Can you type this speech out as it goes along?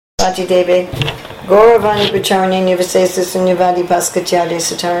Vati Deve Gauravani Pacharani Nivasesa Sunyavadi Paskatyade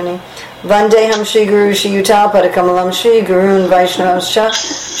Satarani Vandeham Shri Guru Shri Yuta Padakamalam Shri Gurun Vaishnavamscha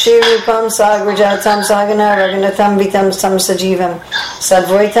Shri Rupam Sagrajatam Sagana Raghunatham Vitam Sam Sajivam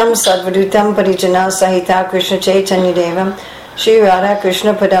Sadvaitam Sadvadutam Parijana Sahita Krishna Chaitanya Devam Shri Radha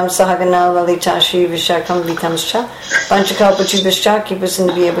Krishna Padam Sahagana Lalita Shri Vishakam Vitamscha Panchakalpachubhascha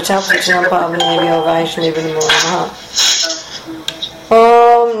Kipasindhivyapacha Pachanam Pavanavyo Vaishnavim Namo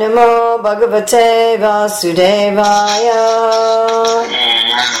Om Namo Bhagavate Vasudevaya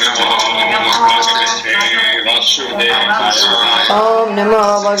Om Namo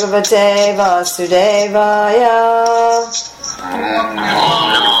Bhagavate Vasudevaya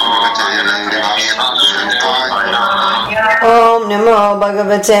Om Namo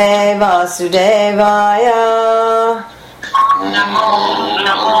Bhagavate Vasudevaya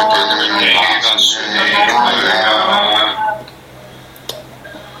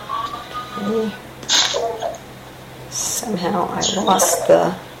Somehow I lost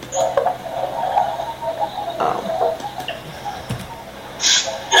the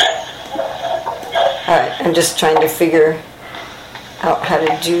Alright, I'm just trying to figure out how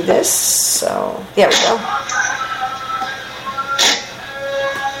to do this. So, there we go.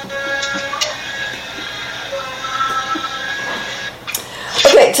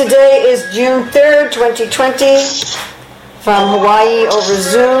 Okay, today is June 3rd, 2020, from Hawaii over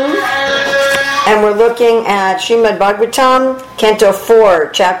Zoom. And we're looking at Srimad Bhagavatam, Canto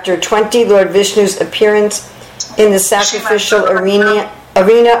 4, Chapter 20, Lord Vishnu's appearance in the sacrificial arena of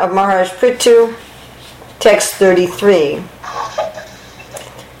Maharaj Prithu, text 33.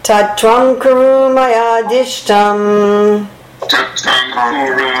 Tatvam kuru maya dishtam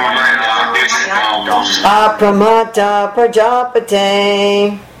apramata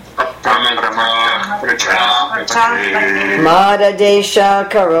prajapate Madadesha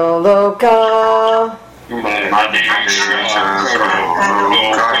Karoloka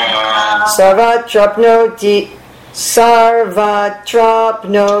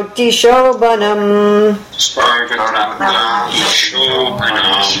Sarvatrapnoti Shobhanam.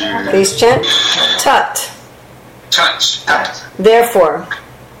 Please chant. Tat. Therefore.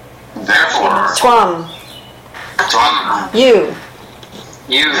 Tvam. You.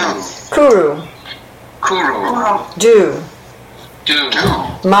 Kuru. Do.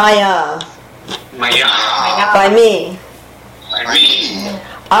 Maya. By me.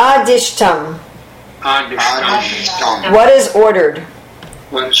 Adishtam. What is ordered?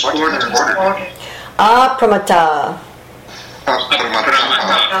 Apramata.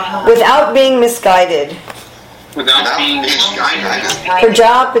 Without being misguided.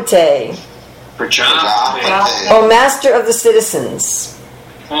 Prajapate. O Master of the Citizens.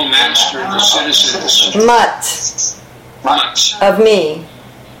 Mat. Of me.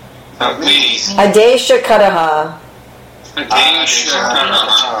 Adesha Karaha.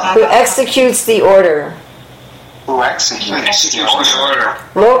 Who executes the order.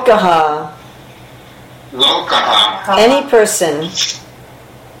 Lokaha. Any person.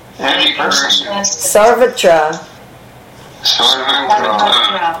 Sarvatra.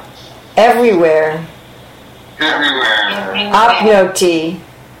 Everywhere. Apnoti.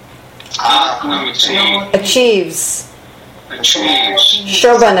 Achieves.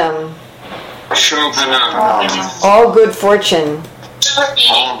 Shobhanam. All good fortune.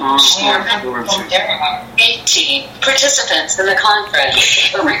 18 participants in the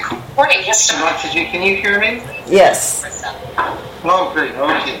conference. The recording history. Can you hear me? Yes. Oh, great.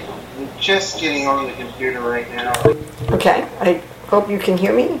 Okay. I'm just getting on the computer right now. Okay. I hope you can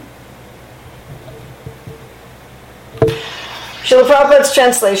hear me. Srila Prabhupada's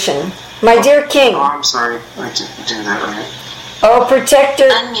translation. My dear King. Oh, I'm sorry. I didn't do that right. Oh, protector.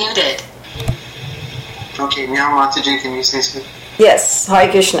 Unmuted. Okay, now Mataji, can you say something? Yes, Hare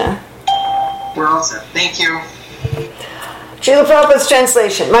Krishna. We're all set. Thank you. Srila Prabhupada's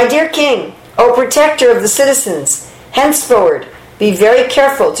translation. My dear King, O protector of the citizens, henceforward be very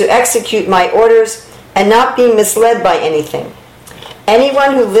careful to execute my orders and not be misled by anything.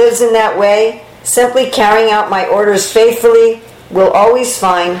 Anyone who lives in that way, simply carrying out my orders faithfully, will always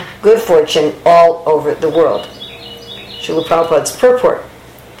find good fortune all over the world. Srila Prabhupada's purport.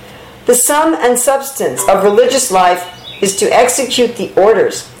 The sum and substance of religious life is to execute the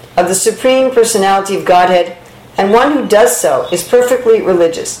orders of the Supreme Personality of Godhead, and one who does so is perfectly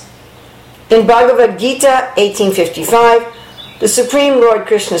religious. In Bhagavad Gita 1855, the Supreme Lord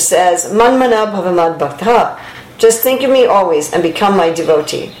Krishna says, Manmana bhavamad bhaktha, just think of me always and become my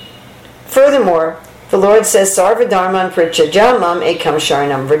devotee. Furthermore, the Lord says, Sarva dharman prityaja mam ekam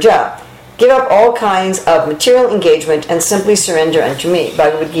sharanam vraja. Give up all kinds of material engagement and simply surrender unto me.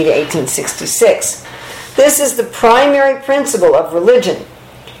 Bhagavad Gita 1866. This is the primary principle of religion.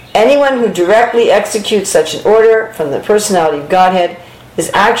 Anyone who directly executes such an order from the personality of Godhead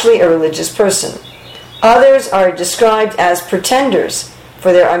is actually a religious person. Others are described as pretenders,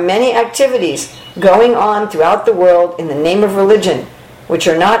 for there are many activities going on throughout the world in the name of religion, which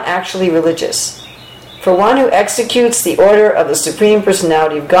are not actually religious. For one who executes the order of the Supreme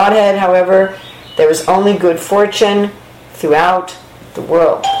Personality of Godhead, however, there is only good fortune throughout the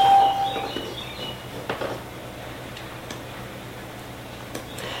world.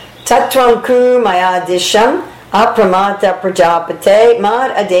 Tatvam ku maya disham apramata prajapate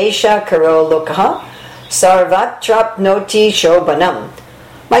mad adesha karo lokaha sarvatrapnoti shobhanam.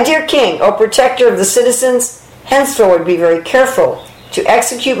 My dear king, O protector of the citizens, henceforward be very careful to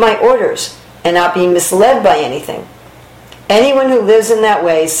execute my orders and not be misled by anything. Anyone who lives in that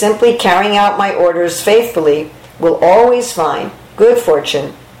way, simply carrying out my orders faithfully, will always find good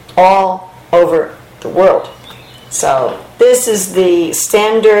fortune all over the world. So this is the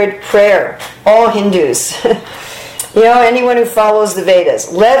standard prayer. All Hindus, anyone who follows the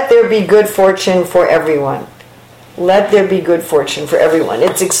Vedas, let there be good fortune for everyone. Let there be good fortune for everyone.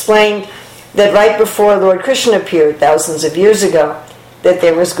 It's explained that right before Lord Krishna appeared thousands of years ago, that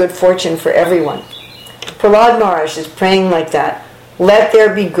there was good fortune for everyone. Prahlad Maharaj is praying like that. Let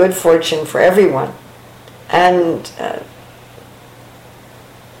there be good fortune for everyone. And,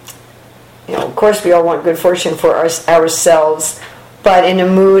 of course we all want good fortune for ourselves, but in a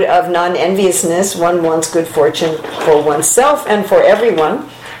mood of non-enviousness, one wants good fortune for oneself and for everyone.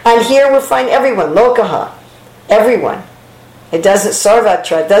 And here we'll find everyone, lokaha, everyone. It doesn't,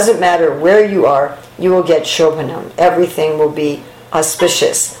 sarvatra, it doesn't matter where you are, you will get shobhanam. Everything will be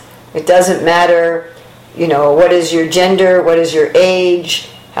auspicious. It doesn't matter, what is your gender, what is your age,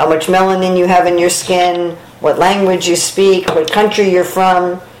 how much melanin you have in your skin, what language you speak, what country you're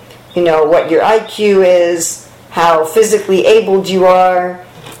from, what your IQ is, how physically abled you are.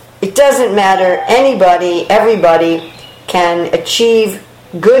 It doesn't matter. Anybody, everybody can achieve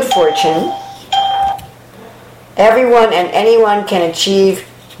good fortune. Everyone and anyone can achieve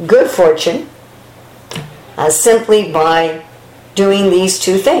good fortune simply by doing these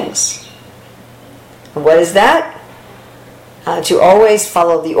two things. And what is that? To always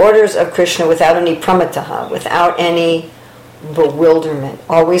follow the orders of Krishna without any pramataha, without any bewilderment.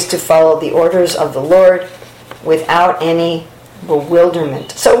 Always to follow the orders of the Lord without any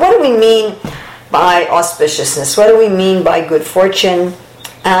bewilderment. So what do we mean by auspiciousness? What do we mean by good fortune?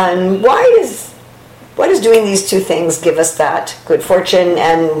 And why does doing these two things give us that good fortune?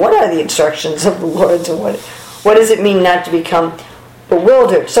 And what are the instructions of the Lord? And what does it mean not to become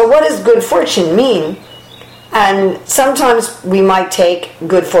bewildered? So what does good fortune mean? And sometimes we might take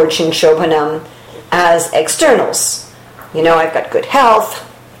good fortune, shobhanam, as externals. I've got good health,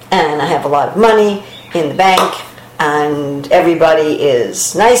 and I have a lot of money in the bank, and everybody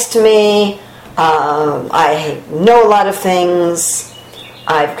is nice to me. I know a lot of things.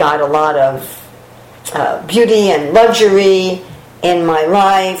 I've got a lot of beauty and luxury in my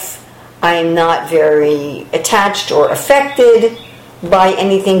life. I'm not very attached or affected by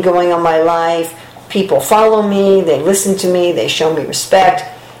anything going on in my life. People follow me, they listen to me, they show me respect.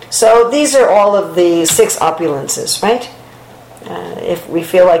 So these are all of the 6 opulences, right? If we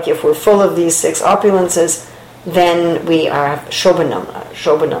feel like if we're full of these 6 opulences, then we are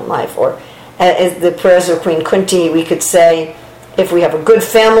shobhanam life. Or as the prayers of Queen Kunti, we could say, if we have a good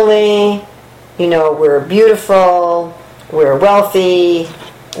family, we're beautiful, we're wealthy,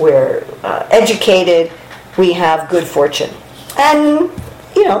 we're educated, we have good fortune. And,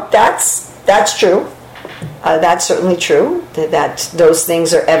 that's true. That's certainly true. That those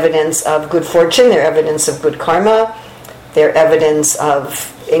things are evidence of good fortune, they're evidence of good karma, they're evidence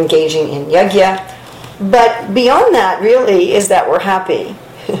of engaging in yajna. But beyond that, really, is that we're happy.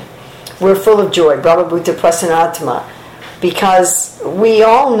 We're full of joy, Brahmabhuta Prasanatma, because we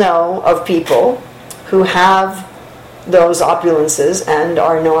all know of people who have those opulences and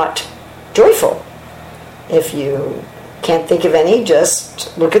are not joyful. If you can't think of any,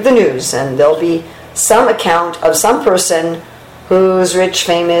 just look at the news and there'll be some account of some person who's rich,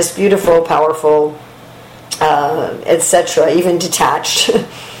 famous, beautiful, powerful, etc., even detached,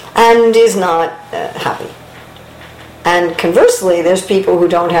 and is not happy. And conversely, there's people who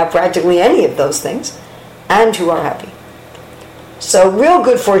don't have practically any of those things and who are happy. So real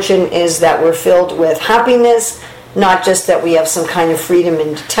good fortune is that we're filled with happiness, not just that we have some kind of freedom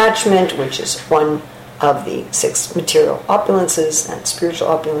and detachment, which is one of the 6 material opulences and spiritual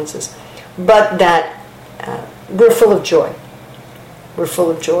opulences, but that we're full of joy. We're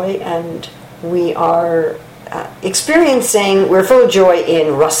full of joy, and we are we're full of joy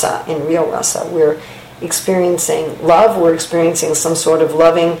in rasa, in real rasa. We're experiencing love, we're experiencing some sort of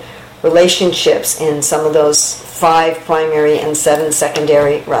loving relationships in some of those 5 primary and 7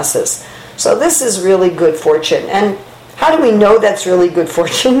 secondary rasas. So this is really good fortune. And how do we know that's really good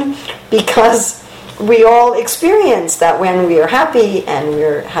fortune? Because we all experience that when we are happy and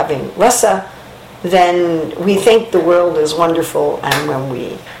we're having rasa, then we think the world is wonderful, and when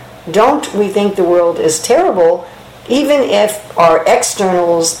we don't, we think the world is terrible, even if our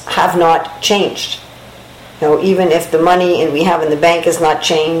externals have not changed. Even if the money we have in the bank has not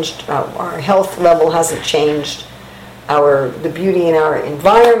changed, our health level hasn't changed, the beauty in our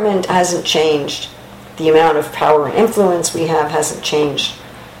environment hasn't changed, the amount of power and influence we have hasn't changed,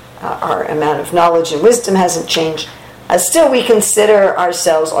 our amount of knowledge and wisdom hasn't changed. Still, we consider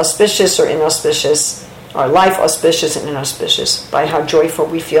ourselves auspicious or inauspicious, our life auspicious and inauspicious, by how joyful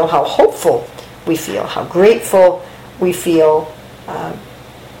we feel, how hopeful we feel, how grateful we feel,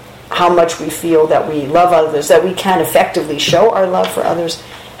 how much we feel that we love others, that we can effectively show our love for others,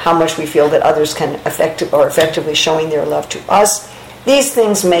 how much we feel that others can effectively showing their love to us. These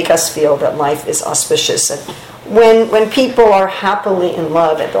things make us feel that life is auspicious. And when people are happily in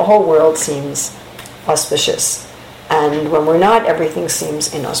love, the whole world seems auspicious. And when we're not, everything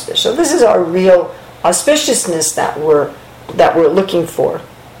seems inauspicious. So this is our real auspiciousness that we're looking for.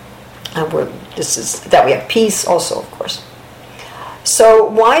 And that we have peace also, of course. So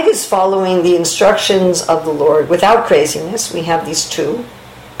why does following the instructions of the Lord without craziness, we have these 2,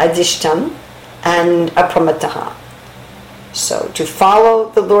 adishtam and apramataha. So to follow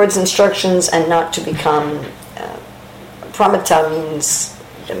the Lord's instructions and not to become, pramata means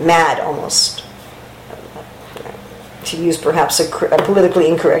mad almost. To use perhaps a politically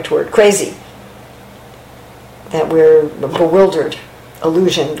incorrect word, crazy. That we're bewildered,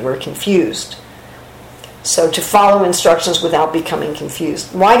 illusioned, we're confused. So to follow instructions without becoming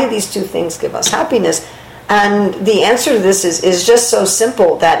confused. Why do these 2 things give us happiness? And the answer to this is just so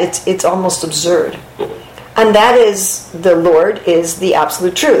simple that it's almost absurd. And that is, the Lord is the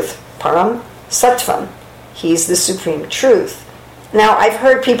absolute truth. Param Sattvam. He's the supreme truth. Now, I've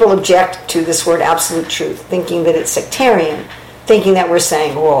heard people object to this word absolute truth, thinking that it's sectarian, thinking that we're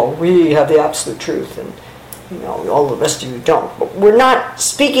saying, well, we have the absolute truth and all the rest of you don't. But we're not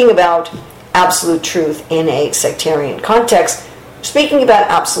speaking about absolute truth in a sectarian context. We're speaking about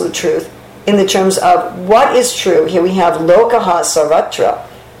absolute truth in the terms of what is true. Here we have lokaha sarvatra.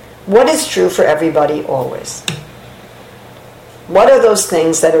 What is true for everybody always? What are those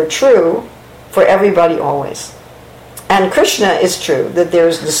things that are true for everybody always? And Krishna is true, that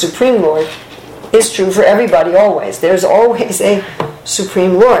there's the Supreme Lord is true for everybody always. There's always a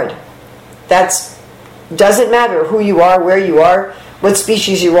Supreme Lord. Doesn't matter who you are, where you are, what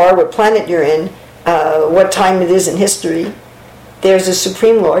species you are, what planet you're in, what time it is in history. There's a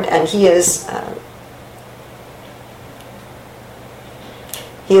Supreme Lord, and He is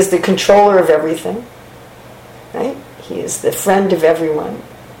the controller of everything, right? He is the friend of everyone.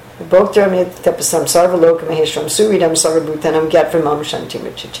 He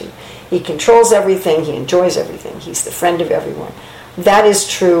controls everything, He enjoys everything, He's the friend of everyone. That is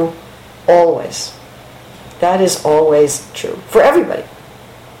true always. That is always true for everybody,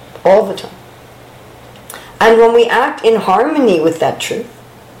 all the time. And when we act in harmony with that truth,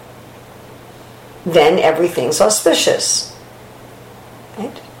 then everything's auspicious.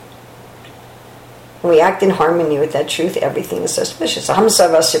 Right? When we act in harmony with that truth, everything is auspicious. Aham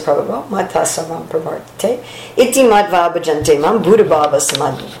sarvasya prabhava mata sarvam pravartate iti madva bhajante mam buddhabhava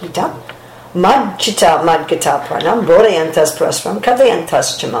samadhita mad chitta mad gata pranam bodayantas prasram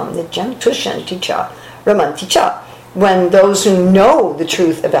kadayantas chamam nityam tushanti cha ramanti cha. When those who know the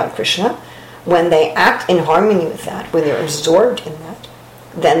truth about Krishna, when they act in harmony with that, when they're absorbed in that,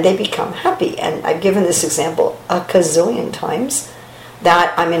 then they become happy. And I've given this example a gazillion times,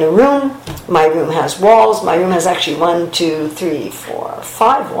 that I'm in a room, my room has walls, my room has actually 1, 2, 3, 4,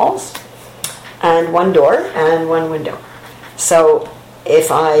 5 walls, and 1 door and 1 window. So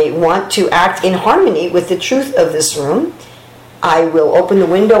if I want to act in harmony with the truth of this room, I will open the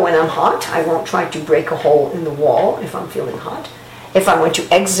window when I'm hot. I won't try to break a hole in the wall if I'm feeling hot. If I want to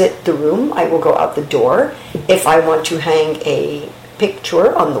exit the room, I will go out the door. If I want to hang a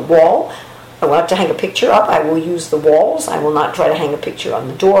picture on the wall, I want to hang a picture up, I will use the walls. I will not try to hang a picture on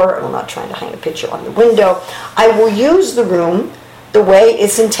the door. I will not try to hang a picture on the window. I will use the room the way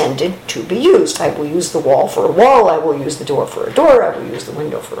it's intended to be used. I will use the wall for a wall. I will use the door for a door. I will use the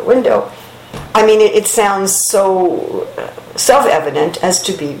window for a window. I mean, it sounds so self-evident as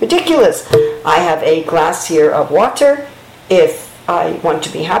to be ridiculous. I have a glass here of water. If I want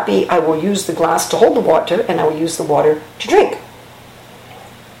to be happy, I will use the glass to hold the water, and I will use the water to drink.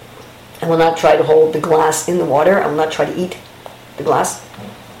 I will not try to hold the glass in the water. I will not try to eat the glass.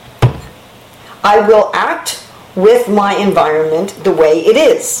 I will act with my environment the way it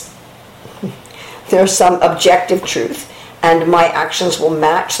is. There's some objective truth, and my actions will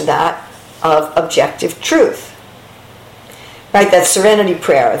match that of objective truth. Right, that serenity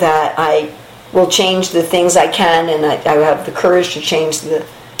prayer, that I will change the things I can, and I have the courage to change the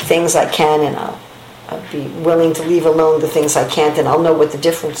things I can, and I'll be willing to leave alone the things I can't, and I'll know what the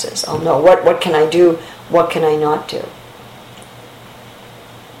difference is. I'll know what can I do, what can I not do.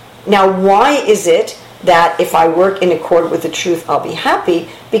 Now, why is it that if I work in accord with the truth, I'll be happy?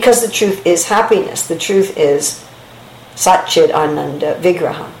 Because the truth is happiness. The truth is Satchit Ananda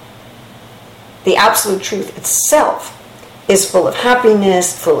Vigraha. The absolute truth itself is full of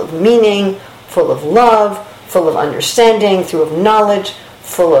happiness, full of meaning, full of love, full of understanding, full of knowledge,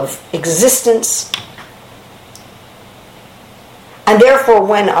 full of existence. And therefore,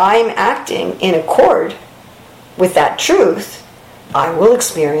 when I'm acting in accord with that truth, I will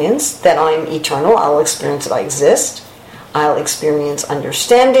experience that I'm eternal. I'll experience that I exist. I'll experience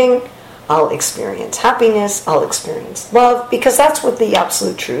understanding. I'll experience happiness. I'll experience love, because that's what the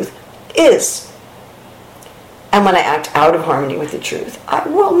absolute truth is. And when I act out of harmony with the truth, I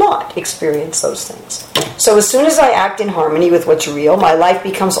will not experience those things. So as soon as I act in harmony with what's real, my life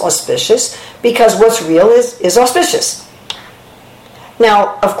becomes auspicious, because what's real is auspicious.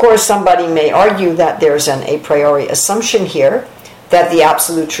 Now, of course, somebody may argue that there's an a priori assumption here that the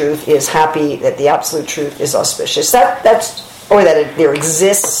absolute truth is happy, that the absolute truth is auspicious. There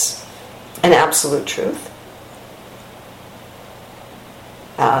exists an absolute truth.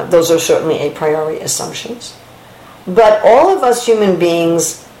 Those are certainly a priori assumptions. But all of us human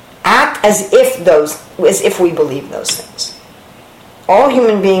beings act as if we believe those things. All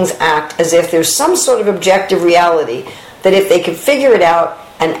human beings act as if there's some sort of objective reality that if they could figure it out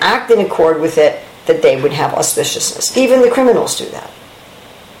and act in accord with it, that they would have auspiciousness. Even the criminals do that.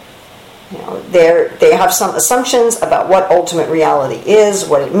 You know, they have some assumptions about what ultimate reality is,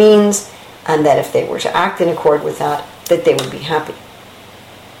 what it means, and that if they were to act in accord with that they would be happy.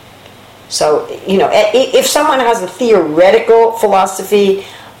 So, if someone has a theoretical philosophy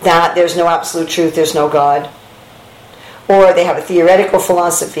that there's no absolute truth, there's no God, or they have a theoretical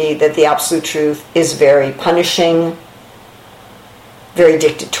philosophy that the absolute truth is very punishing, very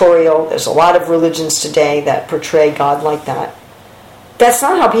dictatorial. There's a lot of religions today that portray God like that. That's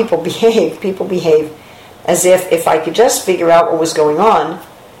not how people behave. People behave as if I could just figure out what was going on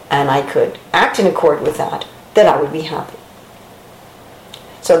and I could act in accord with that I would be happy.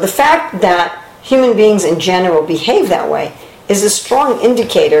 So the fact that human beings in general behave that way is a strong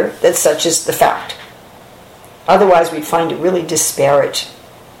indicator that such is the fact. Otherwise, we'd find a really disparate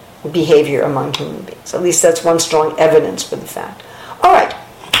behavior among human beings. At least that's one strong evidence for the fact. All right,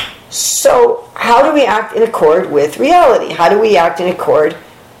 so how do we act in accord with reality? How do we act in accord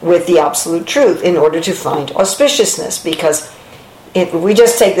with the absolute truth in order to find auspiciousness? Because if we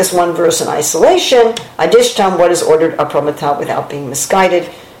just take this one verse in isolation, adishtam, what is ordered apramata without being misguided,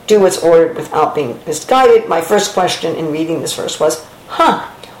 do what's ordered without being misguided. My first question in reading this verse was,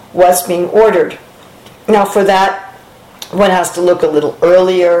 what's being ordered? Now for that, one has to look a little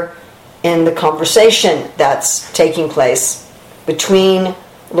earlier in the conversation that's taking place between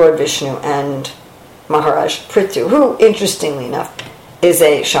Lord Vishnu and Maharaj Prithu, who, interestingly enough, is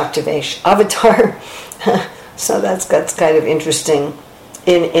a Shaktivesh avatar. So that's kind of interesting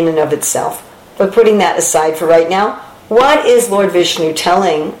in and of itself. But putting that aside for right now, what is Lord Vishnu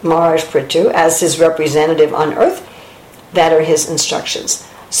telling Maharaj Prithu as his representative on earth? That are his instructions.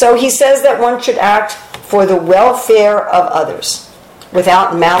 So he says that one should act for the welfare of others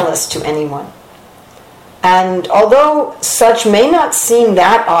without malice to anyone. And although such may not seem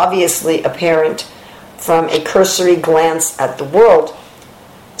that obviously apparent from a cursory glance at the world,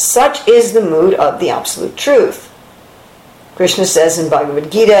 such is the mood of the absolute truth. Krishna says in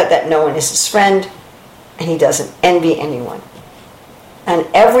Bhagavad Gita that no one is his friend, and he doesn't envy anyone. And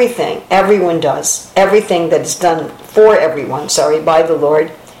everyone does, everything that is done for everyone, by the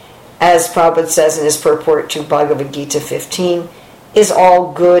Lord, as Prabhupada says in his purport to Bhagavad Gita 15, is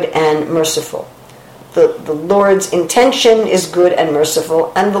all good and merciful. The Lord's intention is good and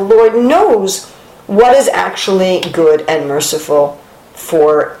merciful, and the Lord knows what is actually good and merciful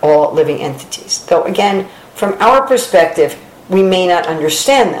for all living entities. Though again, from our perspective, we may not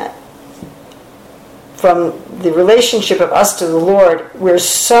understand that. From the relationship of us to the Lord, we're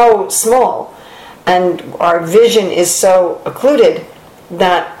so small, and our vision is so occluded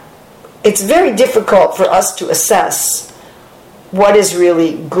that it's very difficult for us to assess what is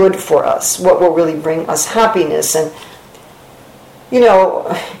really good for us, what will really bring us happiness. And,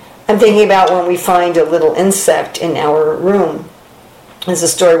 I'm thinking about when we find a little insect in our room. There's a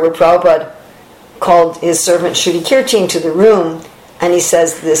story where Prabhupada called his servant Shruti Kirti to the room, and he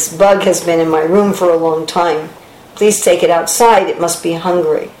says, "This bug has been in my room for a long time. Please take it outside, it must be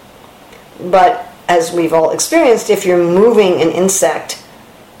hungry." But as we've all experienced, if you're moving an insect,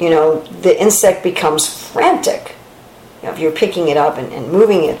 the insect becomes frantic. If you're picking it up and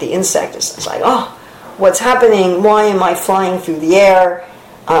moving it, the insect is like, "Oh, what's happening? Why am I flying through the air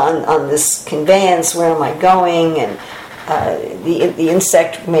on this conveyance? Where am I going?" And the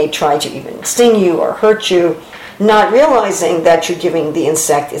insect may try to even sting you or hurt you, not realizing that you're giving the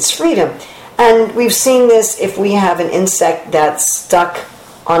insect its freedom. And we've seen this if we have an insect that's stuck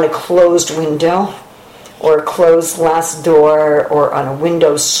on a closed window or a closed glass door or on a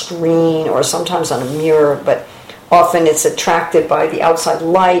window screen or sometimes on a mirror, but often it's attracted by the outside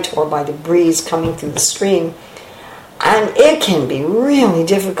light or by the breeze coming through the screen. And it can be really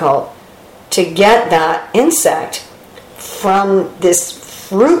difficult to get that insect from this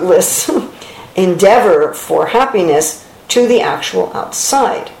fruitless endeavor for happiness to the actual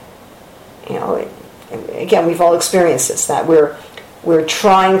outside. Again, we've all experienced this, that we're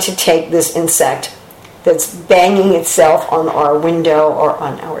trying to take this insect that's banging itself on our window or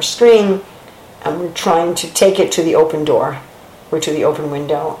on our screen, and we're trying to take it to the open door or to the open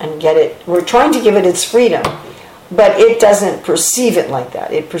window and get it. We're trying to give it its freedom, but it doesn't perceive it like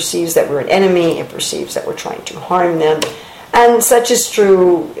that. It perceives that we're an enemy. It perceives that we're trying to harm them. And such is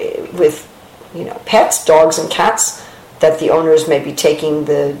true with, pets, dogs and cats, that the owners may be taking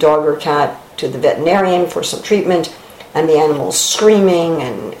the dog or cat to the veterinarian for some treatment, and the animal's screaming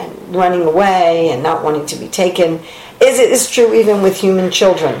and running away and not wanting to be taken. It is true even with human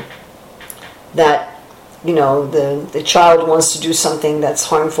children, that the child wants to do something that's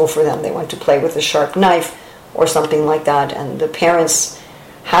harmful for them. They want to play with a sharp knife or something like that, and the parents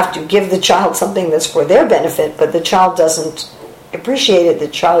have to give the child something that's for their benefit, but the child doesn't appreciate it. The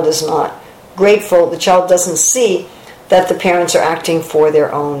child is not grateful. The child doesn't see that the parents are acting for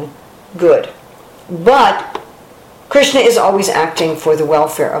their own good. But Krishna is always acting for the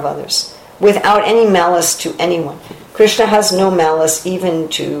welfare of others, without any malice to anyone. Krishna has no malice even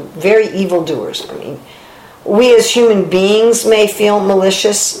to very evildoers. We as human beings may feel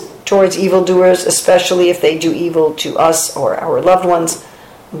malicious towards evildoers, especially if they do evil to us or our loved ones.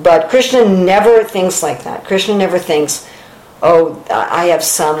 But Krishna never thinks like that. Krishna never thinks, "Oh,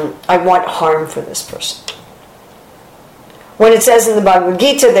 I want harm for this person." When it says in the Bhagavad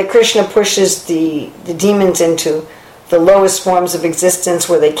Gita that Krishna pushes the demons into the lowest forms of existence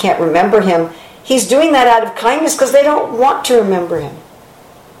where they can't remember him, he's doing that out of kindness because they don't want to remember him.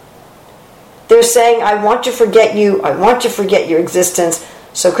 They're saying, "I want to forget you, I want to forget your existence."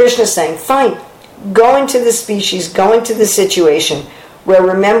 So Krishna's saying, "Fine, go into the species, go into the situation where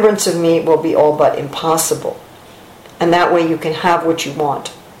remembrance of me will be all but impossible. And that way you can have what you want."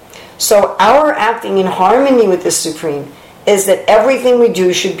 So our acting in harmony with the Supreme is that everything we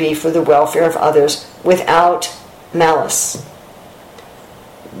do should be for the welfare of others without malice.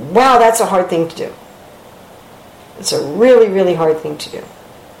 Wow, that's a hard thing to do. It's a really, really hard thing to do.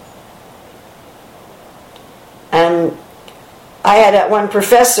 And I had one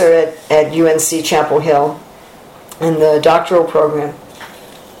professor at UNC Chapel Hill in the doctoral program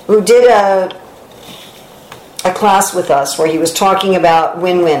who did a class with us where he was talking about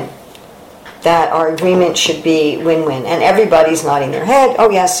win-win, that our agreement should be win-win. And everybody's nodding their head, "Oh,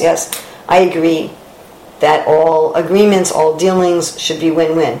 yes, yes, I agree that all agreements, all dealings should be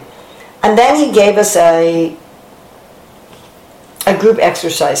win-win." And then he gave us a group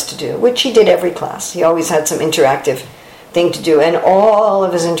exercise to do, which he did every class. He always had some interactive thing to do, and all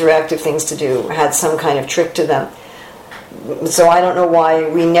of his interactive things to do had some kind of trick to them. So I don't know why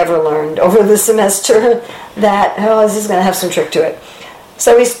we never learned over the semester that, this is going to have some trick to it.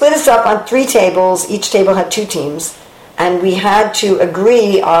 So he split us up on 3 tables. Each table had 2 teams, and we had to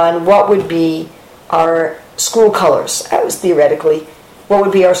agree on what would be our school colors. That was theoretically what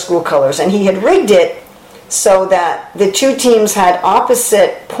would be our school colors. And he had rigged it so that the 2 teams had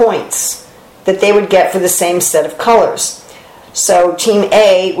opposite points that they would get for the same set of colors. So Team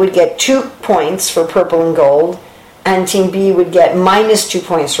A would get 2 points for purple and gold, and Team B would get -2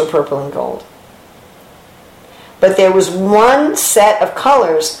 points for purple and gold. But there was one set of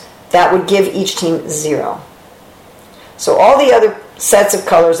colors that would give each team 0. So all the other sets of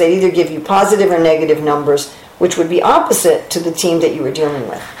colors, they'd either give you positive or negative numbers, which would be opposite to the team that you were dealing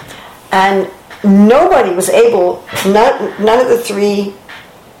with. And nobody was able, none of the 3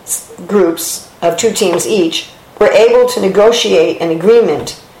 groups of 2 teams each were able to negotiate an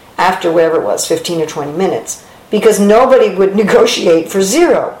agreement after whatever it was, 15 or 20 minutes, because nobody would negotiate for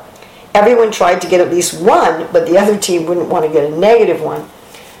 0. Everyone tried to get at least 1, but the other team wouldn't want to get a -1.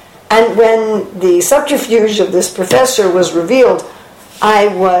 And when the subterfuge of this professor was revealed, I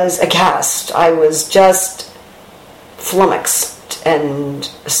was aghast. I was just flummoxed and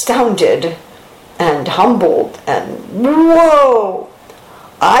astounded and humbled and whoa!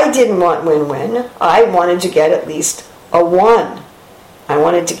 I didn't want win-win. I wanted to get at least a 1. I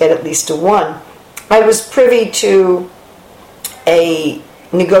wanted to get at least a 1. I was privy to a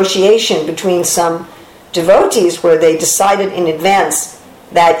negotiation between some devotees where they decided in advance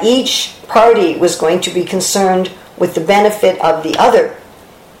that each party was going to be concerned with the benefit of the other.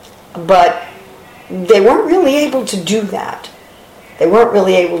 But they weren't really able to do that. They weren't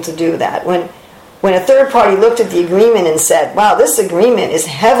really able to do that. When a third party looked at the agreement and said, wow, this agreement is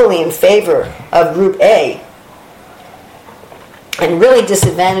heavily in favor of Group A and really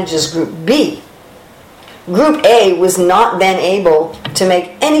disadvantages Group B, Group A was not then able to make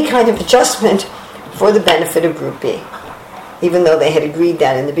any kind of adjustment for the benefit of Group B, even though they had agreed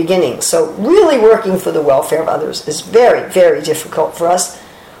that in the beginning. So really working for the welfare of others is very, very difficult for us.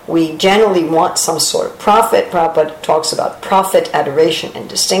 We generally want some sort of profit. Prabhupada talks about profit, adoration, and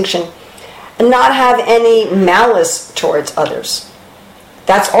distinction, and not have any malice towards others.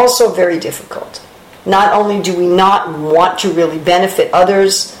 That's also very difficult. Not only do we not want to really benefit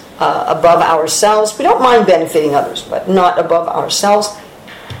others above ourselves, we don't mind benefiting others, but not above ourselves.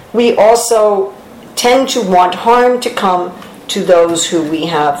 We also tend to want harm to come to those who we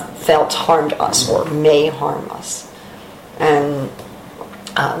have felt harmed us or may harm us. And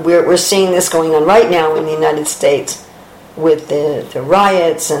we're seeing this going on right now in the United States with the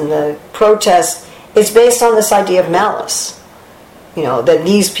riots and the protests. It's based on this idea of malice. You know, that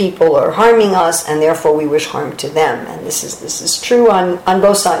these people are harming us and therefore we wish harm to them. And this is true on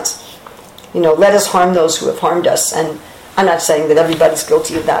both sides. You know, let us harm those who have harmed us. And I'm not saying that everybody's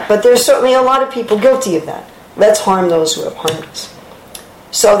guilty of that, but there's certainly a lot of people guilty of that. Let's harm those who have harmed us.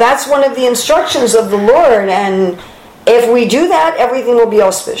 So that's one of the instructions of the Lord, and if we do that, everything will be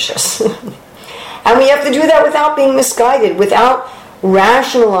auspicious. And we have to do that without being misguided, without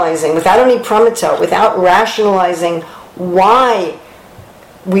rationalizing, without any pramita, without rationalizing why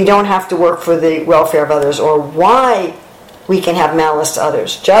we don't have to work for the welfare of others or why we can have malice to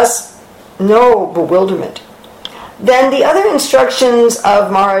others. Just no bewilderment. Then the other instructions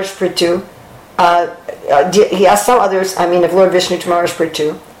of Maharaj Prithu, he has some others, of Lord Vishnu to Maharaj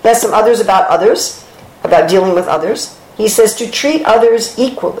Prithu. He has some others, about dealing with others. He says to treat others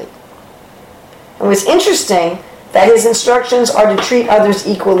equally. And what's interesting, that his instructions are to treat others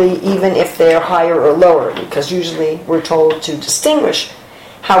equally even if they're higher or lower, because usually we're told to distinguish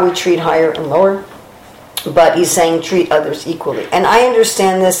how we treat higher and lower, but he's saying treat others equally. And I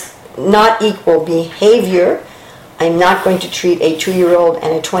understand this, not equal behavior. I'm not going to treat a 2-year-old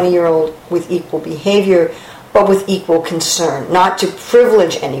and a 20-year-old with equal behavior, but with equal concern, not to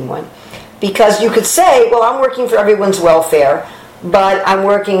privilege anyone. Because you could say, well, I'm working for everyone's welfare, but I'm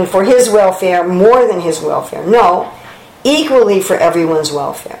working for his welfare more than his welfare. No, equally for everyone's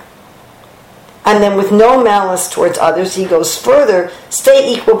welfare. And then with no malice towards others, he goes further,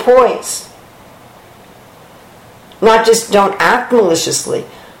 stay equal poise. Not just don't act maliciously,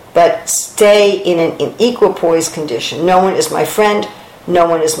 but stay in an equal poise condition. No one is my friend, no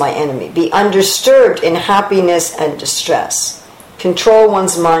one is my enemy. Be undisturbed in happiness and distress. Control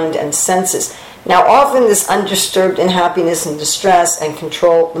one's mind and senses. Now, often this undisturbed in happiness and distress and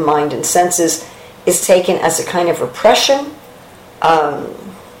control the mind and senses is taken as a kind of repression,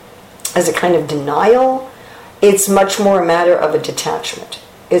 as a kind of denial. It's much more a matter of a detachment.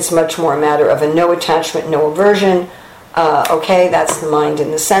 It's much more a matter of a no attachment, no aversion. Okay, that's the mind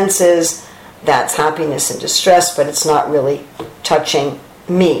and the senses. That's happiness and distress, but it's not really touching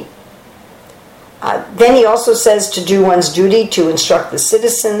me. Then he also says to do one's duty to instruct the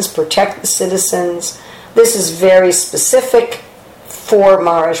citizens, protect the citizens. This is very specific for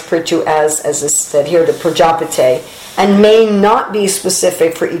Maharaj Prithu, as is said here, the Prajapati, and may not be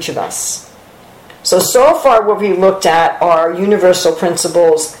specific for each of us. So far what we looked at are universal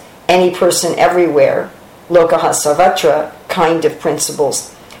principles, any person everywhere, lokaha sarvatra kind of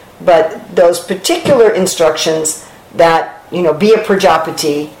principles. But those particular instructions that, be a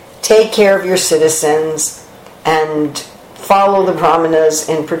Prajapati, take care of your citizens, and follow the brahmanas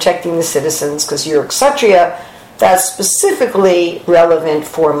in protecting the citizens because you're a kshatriya, that's specifically relevant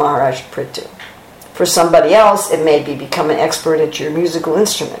for Maharaj Prithu. For somebody else, it may be become an expert at your musical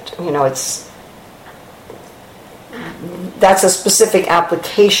instrument. That's a specific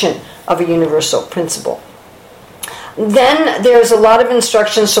application of a universal principle. Then there's a lot of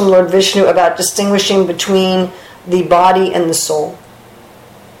instructions from Lord Vishnu about distinguishing between the body and the soul.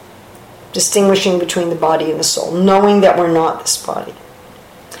 Distinguishing between the body and the soul, knowing that we're not this body,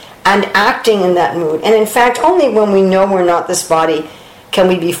 and acting in that mood. And in fact, only when we know we're not this body can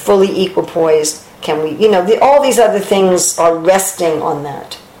we be fully equipoised. Can we, all these other things are resting on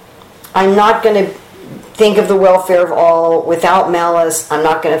that. I'm not going to think of the welfare of all without malice. I'm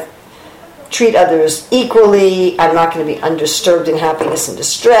not going to treat others equally. I'm not going to be undisturbed in happiness and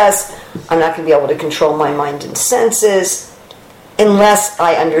distress. I'm not going to be able to control my mind and senses unless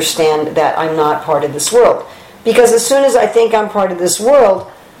I understand that I'm not part of this world. Because as soon as I think I'm part of this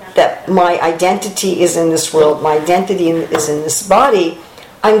world, that my identity is in this world, my identity is in this body,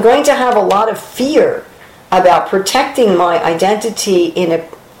 I'm going to have a lot of fear about protecting my identity in a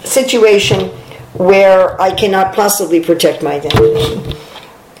situation where I cannot possibly protect my identity.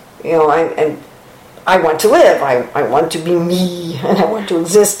 I want to live, I want to be me, and I want to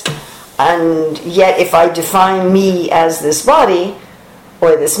exist. And yet if I define me as this body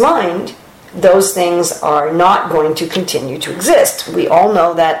or this mind, those things are not going to continue to exist. We all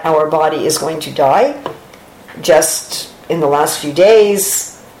know that our body is going to die. Just in the last few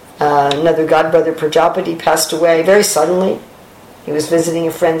days, another godbrother, Prajapati, passed away very suddenly. He was visiting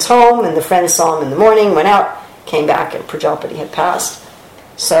a friend's home, and the friend saw him in the morning, went out, came back, and Prajapati had passed.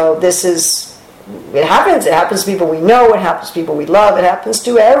 So it happens. It happens to people we know. It happens to people we love. It happens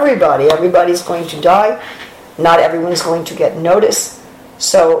to everybody. Everybody's going to die. Not everyone's going to get notice.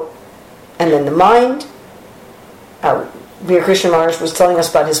 So, and then the mind. Veer Krishna Maharaj was telling us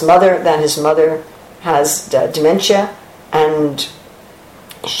about his mother, that his mother has dementia, and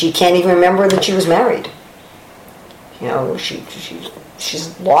she can't even remember that she was married.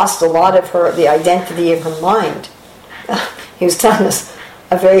 She's lost a lot of the identity of her mind. He was telling us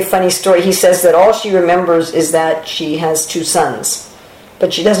a very funny story. He says that all she remembers is that she has 2 sons,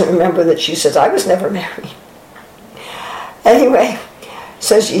 but she doesn't remember that she says, I was never married. Anyway,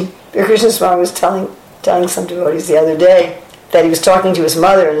 so Krishna Swami was telling some devotees the other day that he was talking to his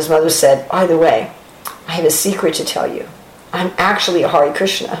mother, and his mother said, by the way, I have a secret to tell you. I'm actually a Hare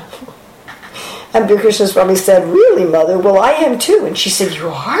Krishna. And Krishna Swami said, really, mother? Well, I am too. And she said, you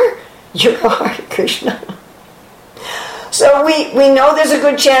are? You're a Hare Krishna. So we know there's a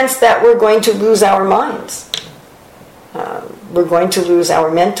good chance that we're going to lose our minds. We're going to lose our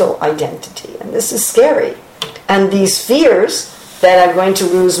mental identity. And this is scary. And these fears that I'm going to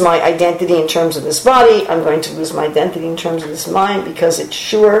lose my identity in terms of this body, I'm going to lose my identity in terms of this mind, because it's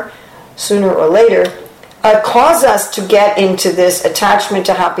sure, sooner or later, cause us to get into this attachment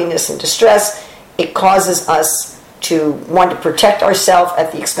to happiness and distress. It causes us to want to protect ourselves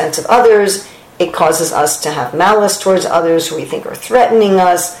at the expense of others. It causes us to have malice towards others who we think are threatening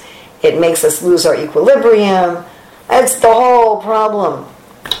us. It makes us lose our equilibrium. That's the whole problem,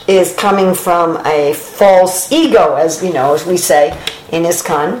 is coming from a false ego, as we say in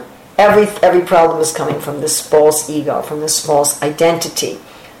ISKCON. Every problem is coming from this false ego, from this false identity.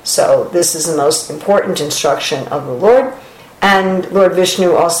 So this is the most important instruction of the Lord. And Lord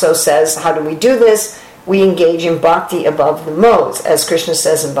Vishnu also says, how do we do this? We engage in bhakti above the modes. As Krishna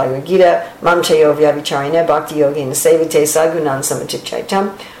says in Bhagavad Gita, Mam chayo vyavicharine bhakti yogena sevate sagunan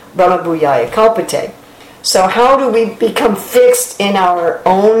samachitchaitam brahma bhuyaya kalpate. So how do we become fixed in our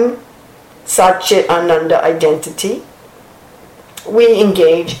own Satchit Ananda identity? We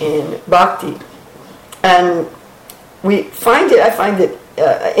engage in bhakti. And I find it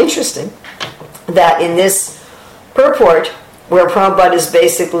interesting that in this purport, where Prabhupada is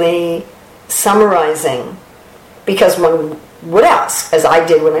basically summarizing, because one would ask, as I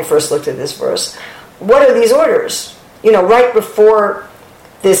did when I first looked at this verse, what are these orders? Right before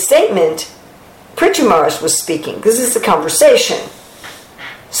this statement, Prithu Maharaj was speaking. This is a conversation.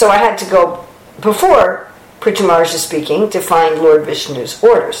 So I had to go before Prithu Maharaj is speaking to find Lord Vishnu's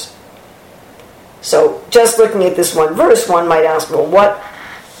orders. So just looking at this one verse, one might ask, well, what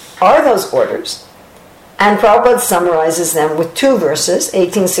are those orders? And Prabhupada summarizes them with 2 verses,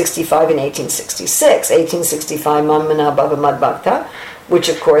 1865 and 1866. 1865, Mammana Bhava Mad Bhakta, which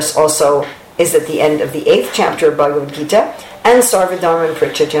of course also is at the end of the 8th chapter of Bhagavad Gita, and Sarvadharman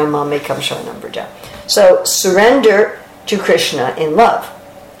Prityaja Mamekam Sharanam Vraja. So surrender to Krishna in love.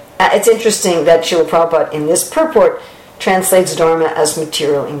 It's interesting that Srila Prabhupada in this purport translates dharma as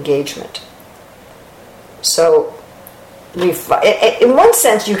material engagement. So in one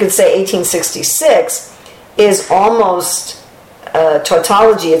sense you could say 1866 is almost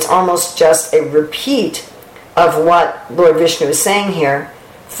tautology. It's almost just a repeat of what Lord Vishnu is saying here.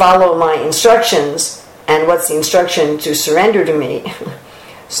 Follow my instructions. And what's the instruction? To surrender to me.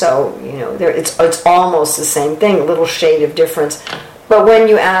 So, it's almost the same thing, a little shade of difference. But when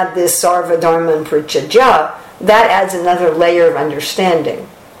you add this Sarva Dharma Parityajya, that adds another layer of understanding.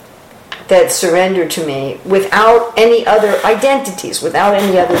 That surrender to me without any other identities, without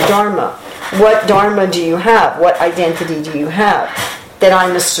any other dharma. What dharma do you have? What identity do you have? That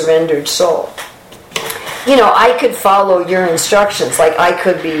I'm a surrendered soul. I could follow your instructions. Like I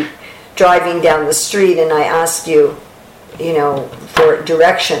could be driving down the street and I ask you, for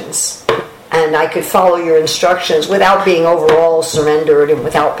directions. And I could follow your instructions without being overall surrendered and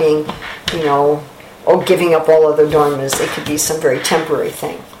without being, giving up all other dharmas. It could be some very temporary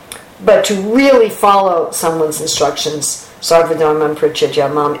thing. But to really follow someone's instructions, Sarva Dharma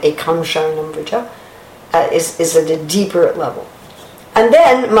Parityajya Mam Ekam Sharanam Vraja, is at a deeper level. And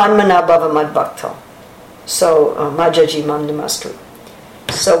then Manmana Bhava Mad Bhakta. So Majaji Mam Namaskar.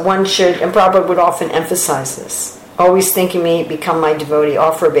 So one should, and Prabhupada would often emphasize this, always think of me, become my devotee,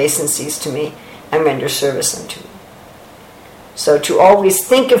 offer obeisances to me, and render service unto me. So to always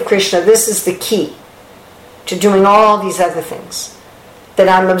think of Krishna, this is the key to doing all these other things. That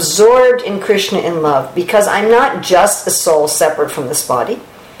I'm absorbed in Krishna in love, because I'm not just a soul separate from this body.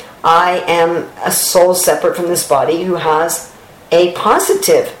 I am a soul separate from this body who has a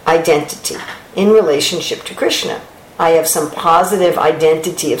positive identity in relationship to Krishna. I have some positive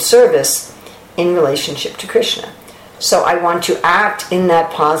identity of service in relationship to Krishna. So I want to act in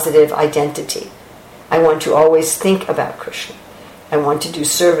that positive identity. I want to always think about Krishna. I want to do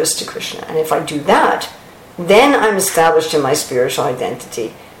service to Krishna. And if I do that, then I'm established in my spiritual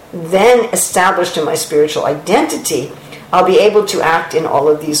identity. Then established in my spiritual identity, I'll be able to act in all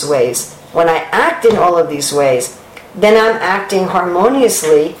of these ways. When I act in all of these ways, then I'm acting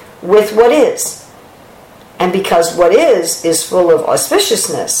harmoniously with what is. And because what is full of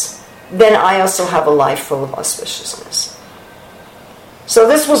auspiciousness, then I also have a life full of auspiciousness. So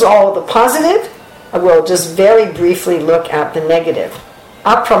this was all the positive. I will just very briefly look at the negative.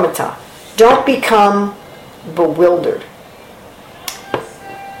 Apramita. Don't become bewildered.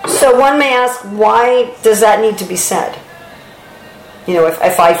 So one may ask, why does that need to be said?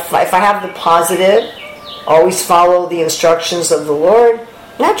 If I have the positive, always follow the instructions of the Lord,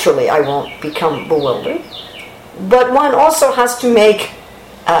 naturally I won't become bewildered. But one also has to make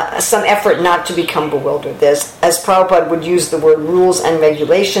some effort not to become bewildered. As Prabhupada would use the word rules and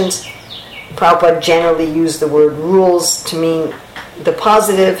regulations, Prabhupada generally used the word rules to mean the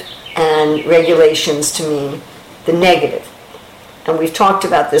positive and regulations to mean the negative. And we've talked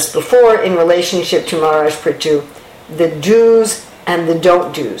about this before in relationship to Maharaj Prithu, the do's and the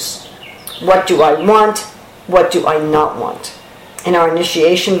don't do's. What do I want? What do I not want? In our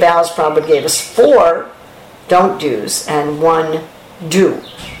initiation vows, Prabhupada gave us 4 don't do's and 1 do.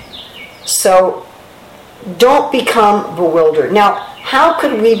 So don't become bewildered. Now, how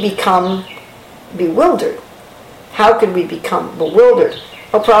could we become bewildered? How could we become bewildered?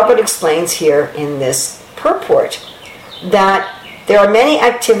 Well, Prabhupada explains here in this purport that there are many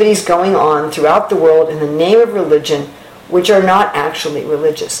activities going on throughout the world in the name of religion which are not actually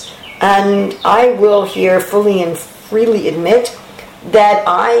religious. And I will here fully and freely admit that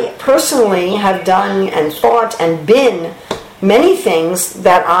I personally have done and thought and been many things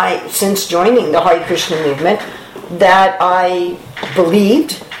that I, since joining the Hare Krishna movement, that I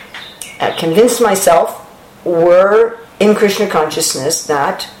believed, convinced myself, were in Krishna consciousness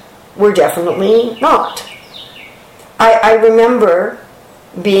that were definitely not. I remember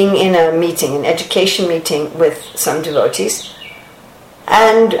being in a meeting, an education meeting with some devotees,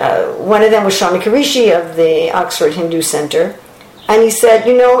 and one of them was Shanika Rishi of the Oxford Hindu Center, and he said,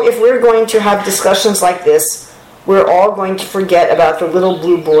 if we're going to have discussions like this, we're all going to forget about the little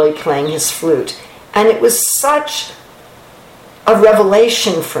blue boy playing his flute. And it was such a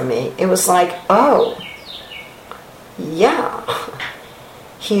revelation for me. It was like, oh, yeah,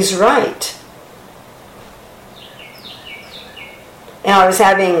 he's right. And I was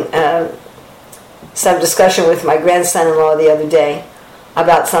having some discussion with my grandson-in-law the other day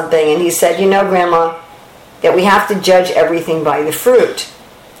about something, and he said, Grandma, that we have to judge everything by the fruit.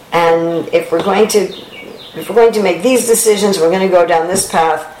 And if we're going to make these decisions, we're going to go down this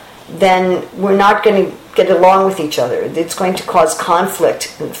path, then we're not going to get along with each other. It's going to cause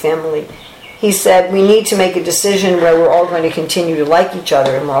conflict in the family. He said, we need to make a decision where we're all going to continue to like each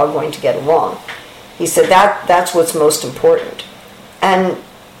other and we're all going to get along. He said, that's what's most important. And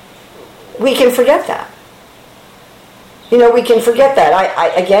we can forget that. We can forget that.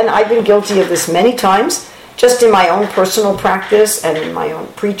 I've been guilty of this many times, just in my own personal practice and in my own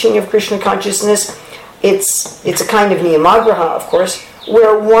preaching of Krishna consciousness. It's a kind of niyamagraha, of course,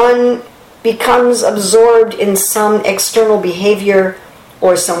 where one becomes absorbed in some external behavior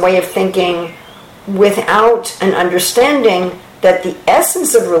or some way of thinking without an understanding that the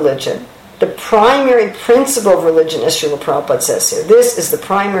essence of religion, the primary principle of religion, as Srila Prabhupada says here, this is the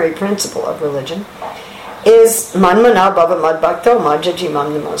primary principle of religion, is manmana bhava madbhakto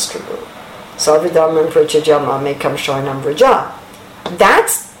majajimam namaskuru sarvadharman prachaja mamekam sharanam vraja.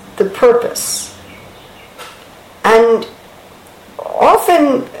 That's the purpose. And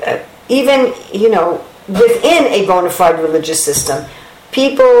often, even, within a bona fide religious system,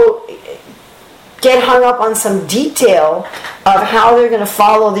 people get hung up on some detail of how they're going to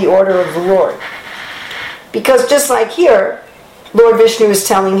follow the order of the Lord. Because just like here, Lord Vishnu is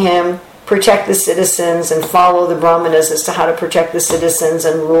telling him, protect the citizens and follow the brahmanas as to how to protect the citizens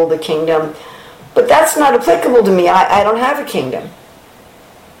and rule the kingdom. But that's not applicable to me. I don't have a kingdom.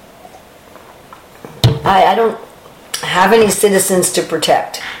 I don't have any citizens to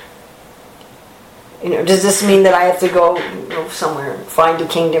protect. Does this mean that I have to go somewhere and find a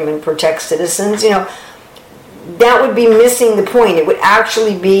kingdom and protect citizens? That would be missing the point. It would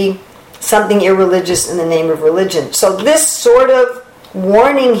actually be something irreligious in the name of religion. So this sort of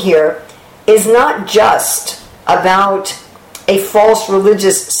warning here is not just about a false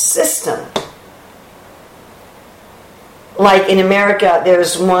religious system. Like in America,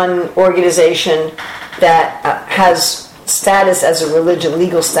 there's one organization that has status as a religion,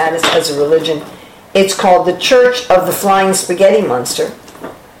 legal status as a religion. It's called the Church of the Flying Spaghetti Monster.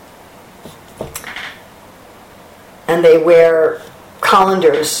 And they wear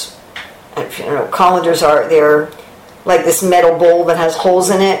colanders. Colanders they're like this metal bowl that has holes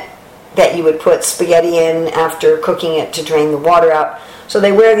in it that you would put spaghetti in after cooking it to drain the water out. So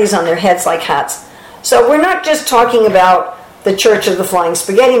they wear these on their heads like hats. So we're not just talking about the Church of the Flying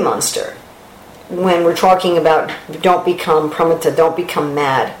Spaghetti Monster. When we're talking about don't become pramita, don't become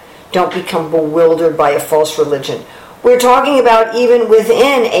mad, don't become bewildered by a false religion. We're talking about even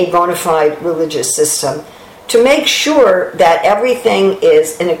within a bona fide religious system to make sure that everything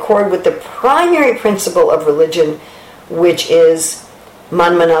is in accord with the primary principle of religion, which is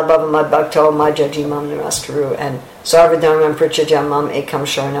manmana bhava madbhakto majajimam namaskuru and sarvadharman prachajamam ekam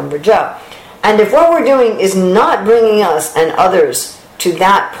sharanam vraja. And if what we're doing is not bringing us and others to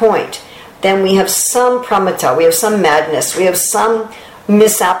that point, then we have some pramita, we have some madness, we have some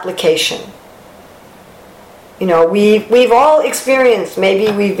misapplication. We've all experienced, maybe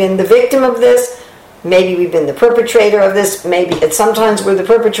we've been the victim of this, maybe we've been the perpetrator of this, maybe sometimes we're the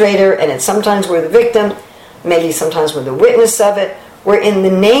perpetrator and sometimes we're the victim, maybe sometimes we're the witness of it, where in the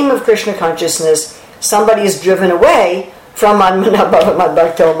name of Krishna consciousness, somebody is driven away from Manmana Bhava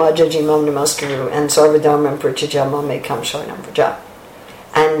Madbhakto Majajimam Namaskuru and Sarvadharman Prachajamam Ekam Sharanam Vraja.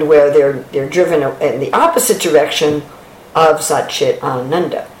 And where they're driven in the opposite direction of Satchit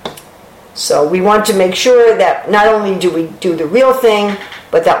Ananda. So we want to make sure that not only do we do the real thing,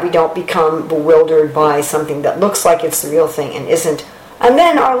 but that we don't become bewildered by something that looks like it's the real thing and isn't. And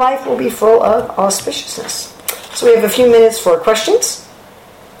then our life will be full of auspiciousness. So we have a few minutes for questions,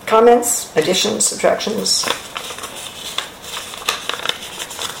 comments, additions, subtractions.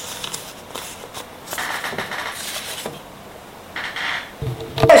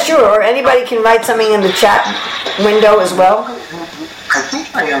 Yeah, sure, or anybody can write something in the chat window as well. I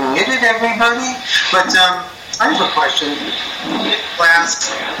think I unmuted everybody, but I have a question.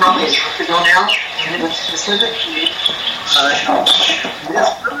 Last, probably a month ago now, specifically,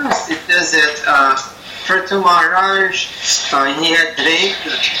 this verse, it says that Prithu Maharaj, he had raped,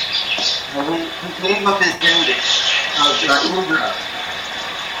 he gave up his duty of Indra.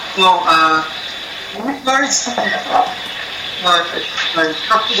 So, in regards to that,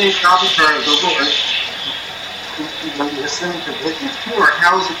 Kapade Avatar of the Lord, when you listen to Bhakti Pure,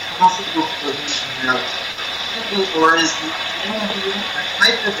 how is it possible for him to have envy, or is the envy a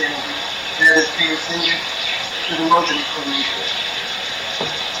type of envy that is transcendent to the modes of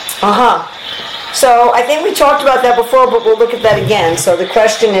So I think we talked about that before, but we'll look at that again. So the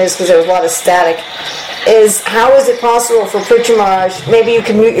question is, because there was a lot of static, is how is it possible for Prithu Maharaj, maybe you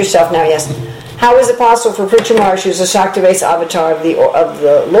can mute yourself now, yes. How is it possible for Prithu Maharaj, who's a Shaktivesa avatar of the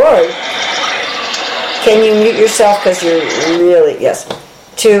Lord, can you mute yourself because you're really, yes,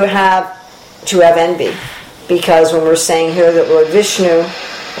 to have envy? Because when we're saying here that Lord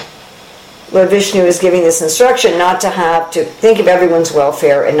Vishnu is giving this instruction not to think of everyone's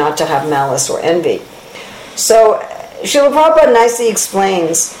welfare and not to have malice or envy. So Srila Prabhupada nicely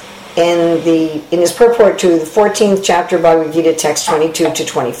explains in his purport to the 14th chapter of Bhagavad Gita, text 22 to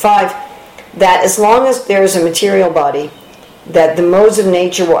 25, that as long as there is a material body, that the modes of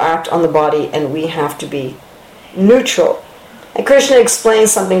nature will act on the body and we have to be neutral. And Krishna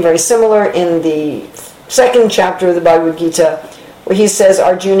explains something very similar in the 2nd chapter of the Bhagavad Gita, where he says,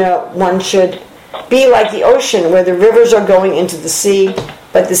 Arjuna, one should be like the ocean where the rivers are going into the sea,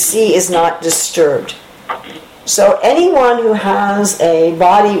 but the sea is not disturbed. So anyone who has a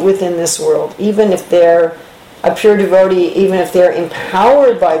body within this world, even if they're a pure devotee, even if they're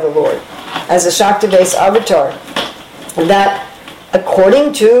empowered by the Lord as a Shakti-based avatar, that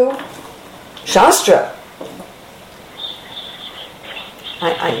according to Shastra,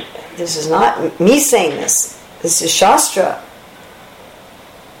 this is not me saying this is Shastra,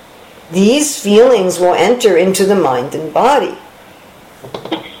 these feelings will enter into the mind and body.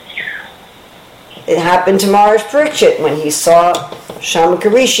 It happened to Maharaj Parikshit when he saw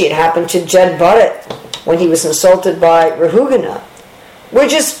Shamaka Rishi. It happened to Jed Bharat when he was insulted by Rahugana,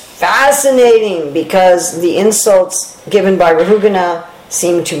 which is fascinating because the insults given by Rahugana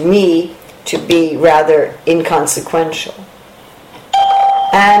seem to me to be rather inconsequential.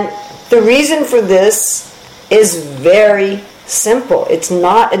 And the reason for this is very simple. It's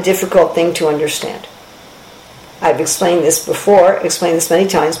not a difficult thing to understand. I've explained this before, explained this many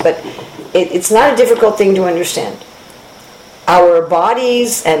times, but it's not a difficult thing to understand. Our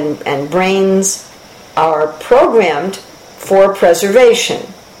bodies and brains are programmed for preservation.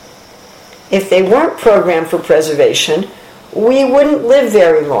 If they weren't programmed for preservation, we wouldn't live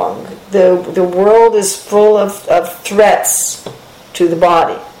very long. The world is full of threats to the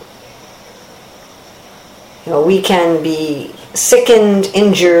body. We can be sickened,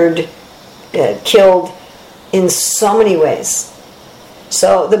 injured, killed in so many ways.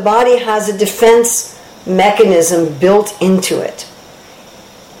 So the body has a defense mechanism built into it.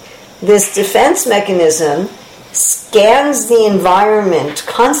 This defense mechanism scans the environment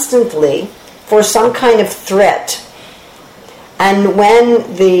constantly for some kind of threat. And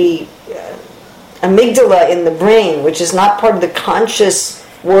when the amygdala in the brain, which is not part of the conscious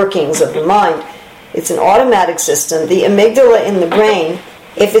workings of the mind, it's an automatic system, the amygdala in the brain,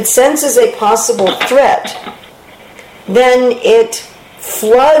 if it senses a possible threat, then it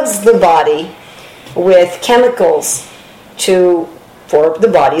floods the body with chemicals for the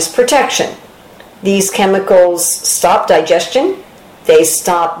body's protection. These chemicals stop digestion, they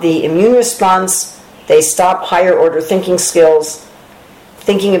stop the immune response, they stop higher order thinking skills,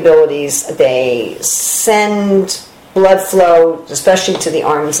 thinking abilities, they send blood flow, especially to the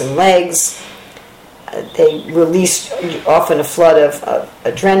arms and legs. They release often a flood of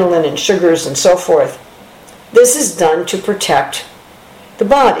adrenaline and sugars and so forth. This is done to protect the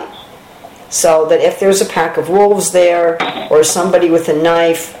body, so that if there's a pack of wolves there or somebody with a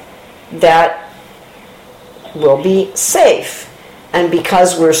knife, that will be safe. And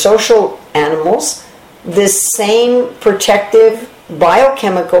because we're social animals, this same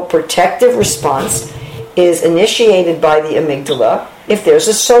biochemical protective response is initiated by the amygdala if there's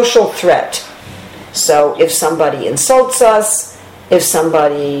a social threat. So if somebody insults us, if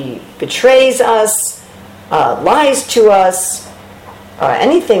somebody betrays us, lies to us,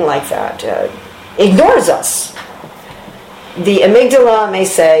 anything like that, ignores us, the amygdala may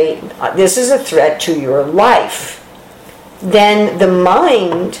say, this is a threat to your life. Then the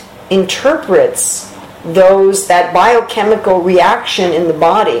mind interprets that biochemical reaction in the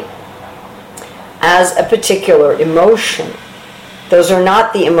body as a particular emotion. Those are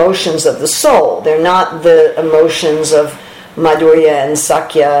not the emotions of the soul. They're not the emotions of Madhurya and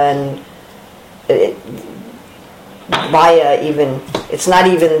Sakya and Maya even. It's not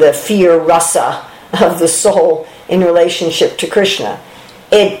even the fear rasa of the soul in relationship to Krishna.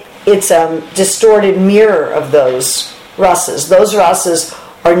 It's a distorted mirror of those rasas. Those rasas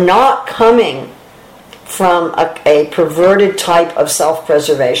are not coming from a perverted type of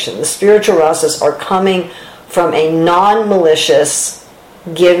self-preservation. The spiritual rasas are coming from a non-malicious,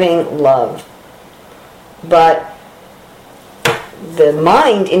 giving love. But the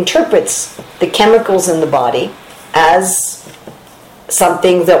mind interprets the chemicals in the body as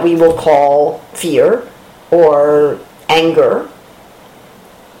something that we will call fear or anger.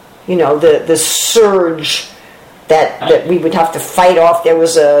 The surge that we would have to fight off. There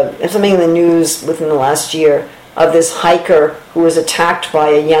was something in the news within the last year of this hiker who was attacked by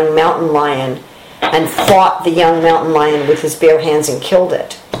a young mountain lion and fought the young mountain lion with his bare hands and killed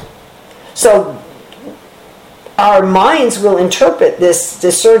it. So our minds will interpret this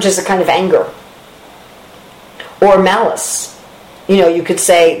surge as a kind of anger or malice. You could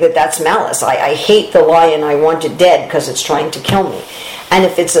say that that's malice. I hate the lion, I want it dead because it's trying to kill me. And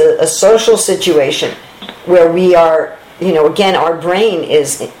if it's a social situation where we are, again, our brain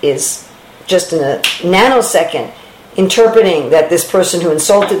is just in a nanosecond interpreting that this person who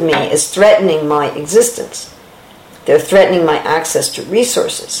insulted me is threatening my existence. They're threatening my access to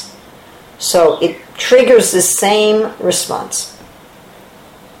resources. So it triggers the same response.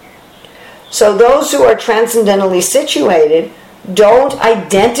 So those who are transcendentally situated don't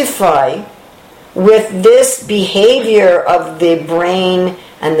identify with this behavior of the brain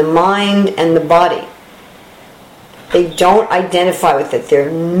and the mind and the body. They don't identify with it. They're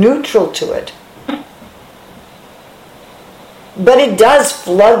neutral to it. But it does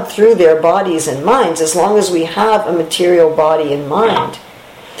flood through their bodies and minds as long as we have a material body and mind.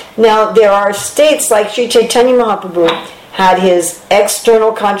 Now, there are states like Sri Chaitanya Mahaprabhu had his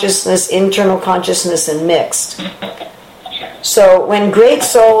external consciousness, internal consciousness, and mixed. So when great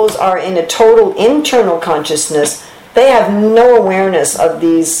souls are in a total internal consciousness, they have no awareness of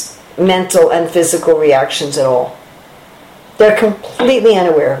these mental and physical reactions at all. They're completely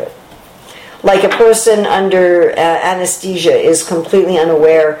unaware of it. Like a person under anesthesia is completely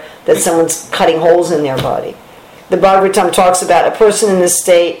unaware that someone's cutting holes in their body. The Bhagavatam talks about a person in this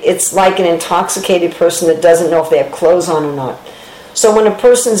state, it's like an intoxicated person that doesn't know if they have clothes on or not. So when a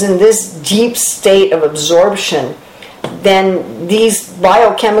person's in this deep state of absorption, then these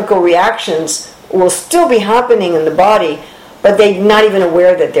biochemical reactions will still be happening in the body, but they're not even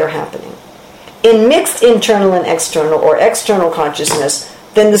aware that they're happening. In mixed internal and external, or external consciousness,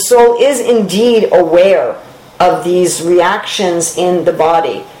 then the soul is indeed aware of these reactions in the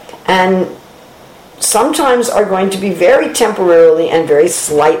body, and sometimes are going to be very temporarily and very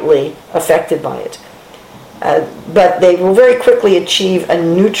slightly affected by it. But they will very quickly achieve a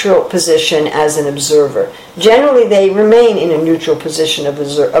neutral position as an observer. Generally, they remain in a neutral position of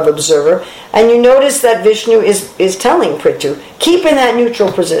observer, and you notice that Vishnu is telling Prithu, keep in that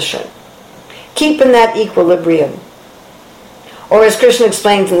neutral position. Keep in that equilibrium. Or as Krishna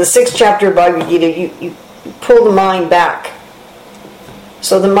explains in the 6th chapter of Bhagavad Gita, you pull the mind back.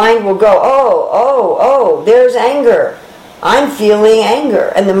 So the mind will go, oh, there's anger. I'm feeling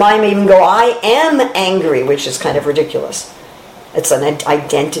anger. And the mind may even go, I am angry, which is kind of ridiculous. It's an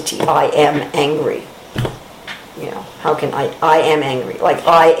identity. I am angry. You know, how can I am angry. Like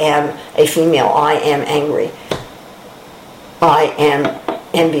I am a female. I am angry. I am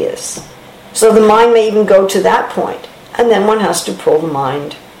envious. So the mind may even go to that point. And then one has to pull the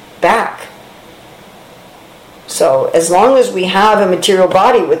mind back. So as long as we have a material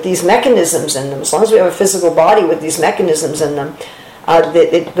body with these mechanisms in them, as long as we have a physical body with these mechanisms in them,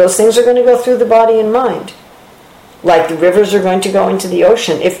 those things are going to go through the body and mind. Like the rivers are going to go into the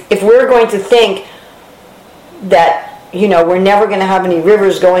ocean. If we're going to think that, we're never going to have any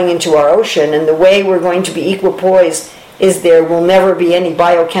rivers going into our ocean, and the way we're going to be equipoised is there will never be any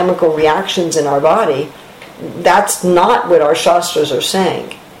biochemical reactions in our body, that's not what our Shastras are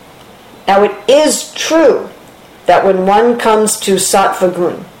saying. Now it is true that when one comes to Sattva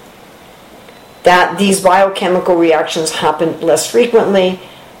Gun, that these biochemical reactions happen less frequently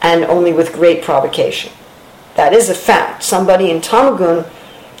and only with great provocation. That is a fact. Somebody in Tamagun,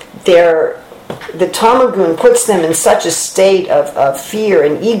 the Tamagun puts them in such a state of fear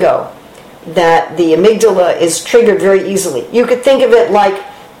and ego that the amygdala is triggered very easily. You could think of it like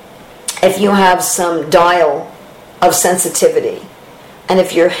if you have some dial of sensitivity. And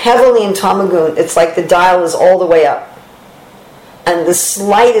if you're heavily in Tamagun, it's like the dial is all the way up. And the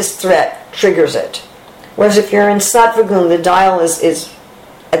slightest threat triggers it. Whereas if you're in Sattva Gun, the dial is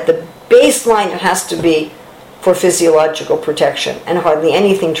at the baseline, it has to be for physiological protection. And hardly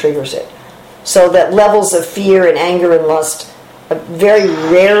anything triggers it. So that levels of fear and anger and lust very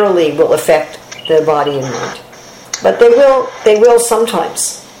rarely will affect the body and mind. But they will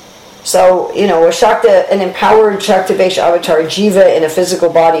sometimes. So, an empowered Shaktivesha avatar, jiva in a physical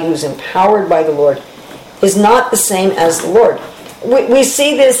body who's empowered by the Lord, is not the same as the Lord. We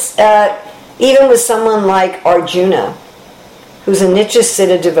see this even with someone like Arjuna, who's a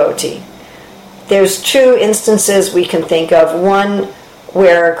Nityasiddha devotee. There's 2 instances we can think of. One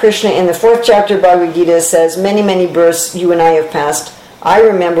where Krishna in the 4th chapter of Bhagavad Gita says, many, many births you and I have passed. I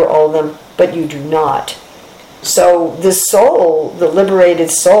remember all of them, but you do not. So the soul, the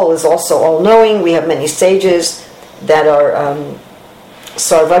liberated soul, is also all-knowing. We have many sages that are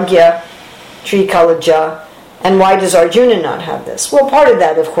Sarvagya, Trikalaja. And why does Arjuna not have this? Well, part of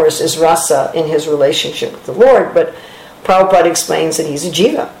that, of course, is rasa in his relationship with the Lord. But Prabhupada explains that he's a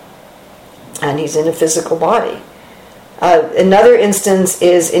jiva. And he's in a physical body. Another instance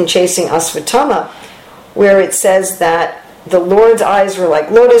is in Chasing Asvatthama, where it says that the Lord's eyes were like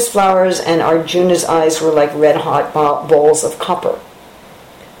lotus flowers and Arjuna's eyes were like red-hot balls of copper.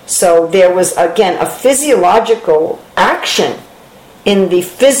 So there was, again, a physiological action in the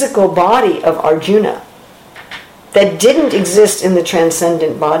physical body of Arjuna that didn't exist in the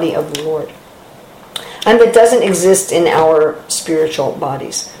transcendent body of the Lord. And that doesn't exist in our spiritual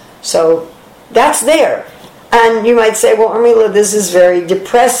bodies. So that's there. And you might say, well, Urmila, this is very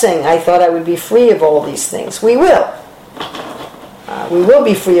depressing. I thought I would be free of all these things. We will. We will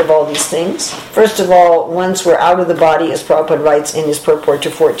be free of all these things. First of all, once we're out of the body, as Prabhupada writes in his purport to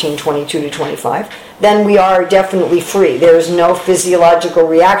 14:22-25, then we are definitely free. There is no physiological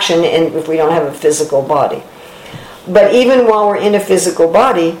reaction if we don't have a physical body. But even while we're in a physical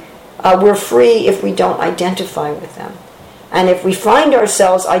body, we're free if we don't identify with them. And if we find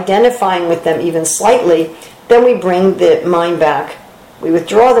ourselves identifying with them even slightly, then we bring the mind back. We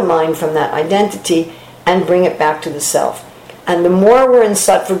withdraw the mind from that identity and bring it back to the self. And the more we're in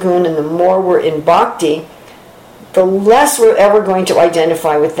Sattva Gun and the more we're in Bhakti, the less we're ever going to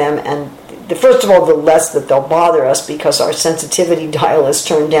identify with them. And first of all, the less that they'll bother us because our sensitivity dial is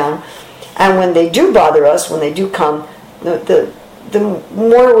turned down. And when they do bother us, when they do come, the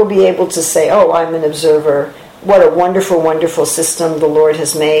more we'll be able to say, oh, I'm an observer. What a wonderful, wonderful system the Lord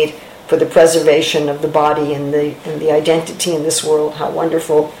has made for the preservation of the body and the identity in this world. How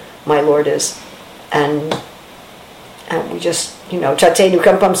wonderful my Lord is. And we just, Tate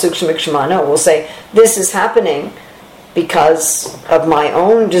Nukampam Sukshmikshmano, we'll say, this is happening because of my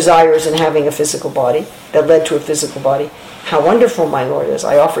own desires in having a physical body that led to a physical body. How wonderful my Lord is.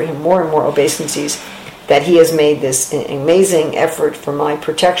 I offer him more and more obeisances that he has made this amazing effort for my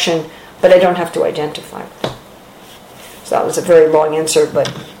protection, but I don't have to identify with him. So that was a very long answer,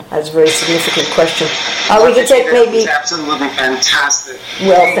 but that's a very significant question. We could take maybe... It's absolutely fantastic.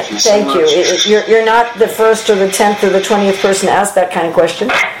 Well, thank you. You're not the first or the 10th or the 20th person to ask that kind of question.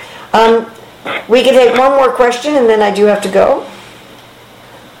 We can take one more question, and then I do have to go.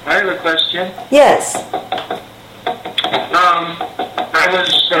 I have a question. Yes. I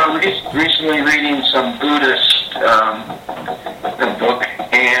was recently reading some Buddhist book,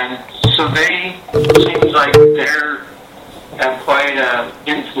 and so they seems like they're have quite an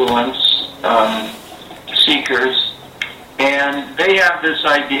influence, seekers, and they have this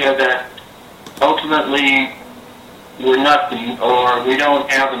idea that ultimately we're nothing or we don't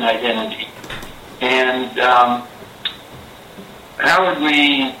have an identity. And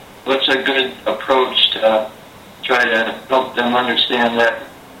what's a good approach to try to help them understand that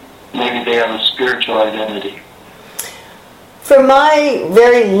maybe they have a spiritual identity? From my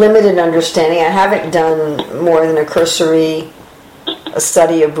very limited understanding, I haven't done more than a cursory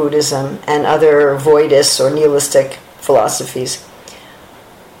study of Buddhism and other voidist or nihilistic philosophies.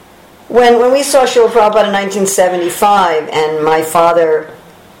 When we saw Srila Prabhupada in 1975, and my father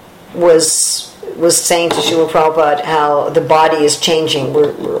was saying to Srila Prabhupada how the body is changing,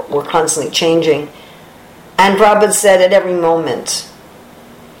 we're constantly changing, and Prabhupada said at every moment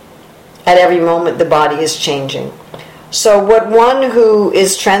the body is changing. So what one who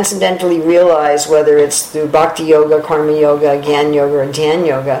is transcendentally realized, whether it's through Bhakti Yoga, Karma Yoga, Gyan Yoga, or Dhyan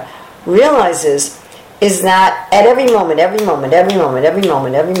Yoga, realizes is that at every moment,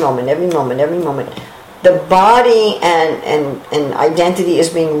 the body and identity is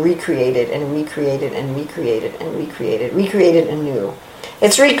being recreated anew.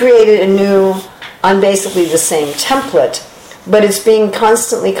 It's recreated anew on basically the same template, but it's being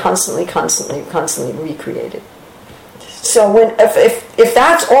constantly recreated. So if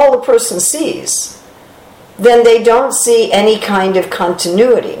that's all a person sees, then they don't see any kind of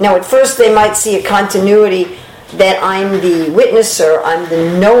continuity. Now, at first they might see a continuity that I'm the witnesser, I'm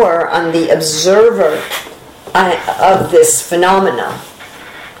the knower, I'm the observer of this phenomena.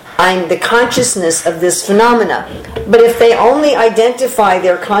 I'm the consciousness of this phenomena. But if they only identify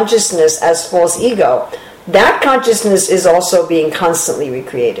their consciousness as false ego, that consciousness is also being constantly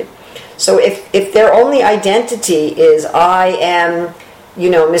recreated. So if their only identity is I am,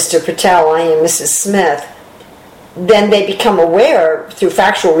 Mr. Patel, I am Mrs. Smith, then they become aware through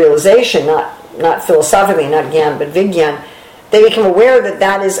factual realization, not philosophically, not Gyan, but Vigyan, they become aware that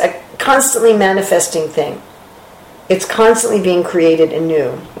that is a constantly manifesting thing. It's constantly being created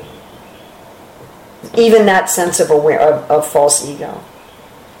anew. Even that sense of false ego.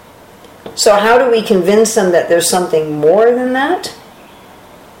 So how do we convince them that there's something more than that?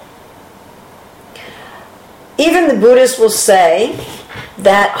 Even the Buddhists will say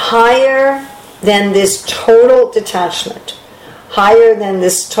that higher than this total detachment, higher than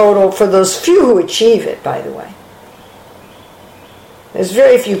this total, for those few who achieve it, by the way. There's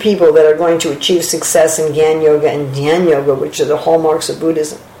very few people that are going to achieve success in Gyan Yoga and Dhyan Yoga, which are the hallmarks of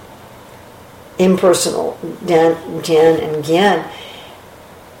Buddhism. Impersonal, Dhyan and Gyan.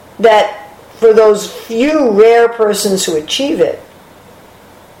 That for those few rare persons who achieve it,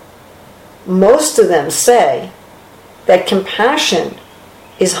 most of them say that compassion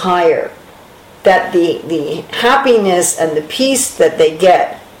is higher, that the happiness and the peace that they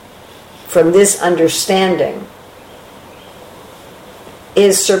get from this understanding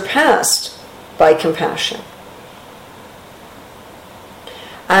is surpassed by compassion.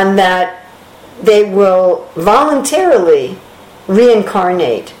 And that they will voluntarily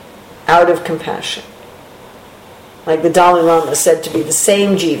reincarnate out of compassion. Like the Dalai Lama is said to be the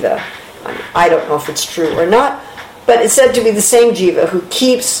same jiva. I don't know if it's true or not, but it's said to be the same jiva who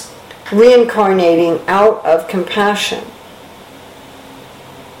keeps reincarnating out of compassion.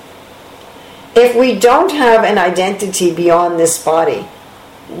 If we don't have an identity beyond this body,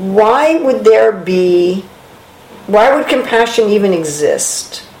 why would compassion even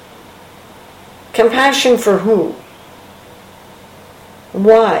exist? Compassion for who?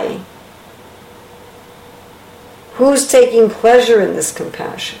 Why? Who's taking pleasure in this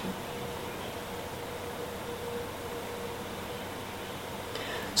compassion?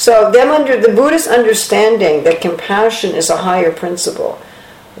 So them under the Buddhist understanding that compassion is a higher principle,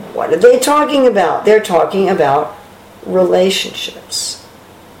 what are they talking about? They're talking about relationships.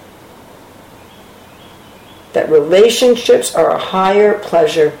 That relationships are a higher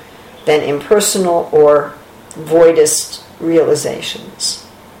pleasure than impersonal or voidist realizations.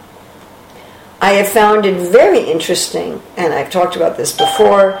 I have found it very interesting, and I've talked about this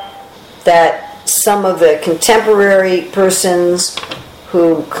before, that some of the contemporary persons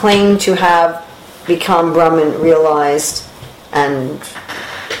who claim to have become Brahman realized, and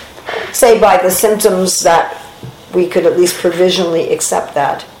say by the symptoms that we could at least provisionally accept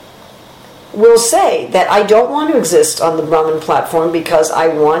that, will say that I don't want to exist on the Brahman platform because I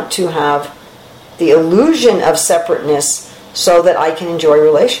want to have the illusion of separateness so that I can enjoy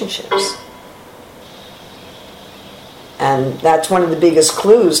relationships. And that's one of the biggest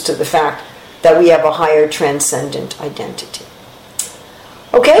clues to the fact that we have a higher transcendent identity.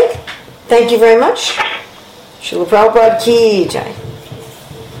 Okay, thank you very much. Srila Prabhupada ki jai.